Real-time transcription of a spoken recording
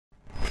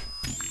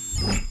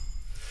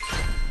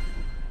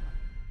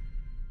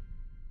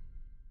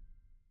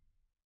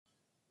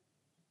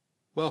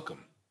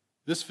Welcome!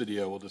 This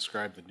video will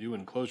describe the new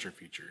Enclosure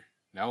feature,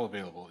 now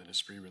available in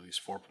ESPRIT Release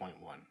 4.1.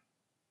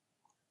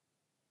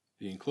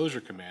 The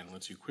Enclosure command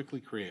lets you quickly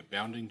create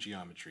bounding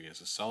geometry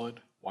as a solid,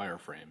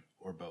 wireframe,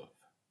 or both.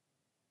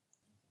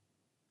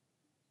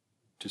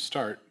 To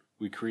start,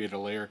 we create a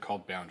layer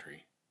called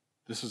Boundary.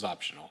 This is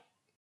optional.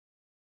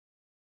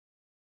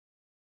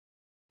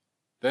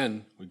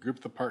 Then, we group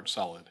the part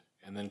solid,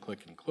 and then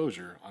click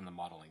Enclosure on the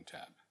Modeling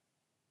tab.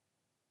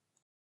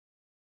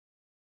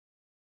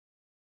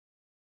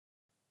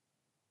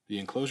 The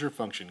Enclosure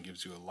function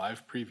gives you a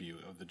live preview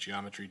of the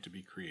geometry to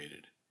be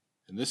created.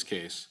 In this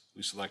case,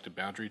 we select a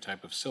boundary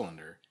type of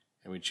cylinder,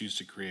 and we choose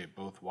to create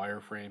both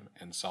wireframe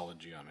and solid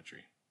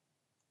geometry.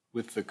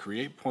 With the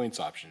Create Points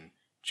option,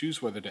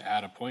 choose whether to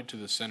add a point to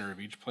the center of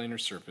each planar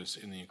surface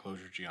in the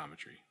enclosure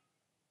geometry.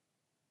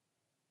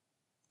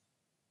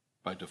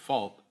 By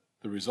default,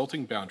 the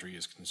resulting boundary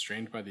is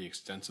constrained by the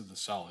extents of the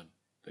solid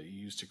that you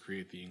use to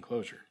create the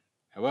enclosure.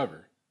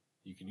 However,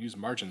 you can use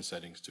margin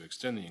settings to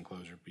extend the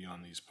enclosure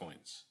beyond these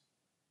points.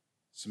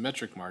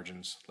 Symmetric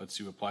margins lets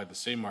you apply the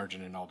same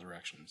margin in all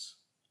directions.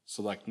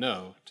 Select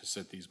No to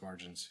set these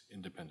margins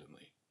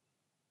independently.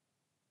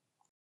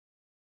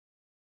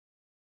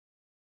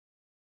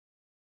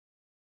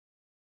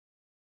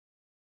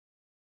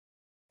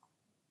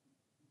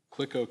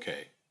 Click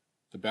OK.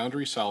 The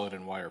boundary solid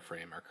and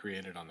wireframe are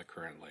created on the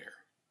current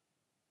layer.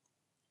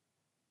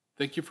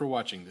 Thank you for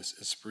watching this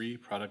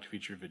ESPRIT product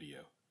feature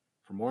video.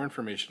 For more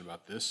information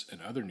about this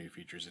and other new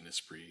features in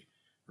ESPRIT,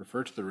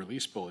 refer to the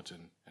release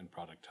bulletin and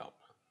product help.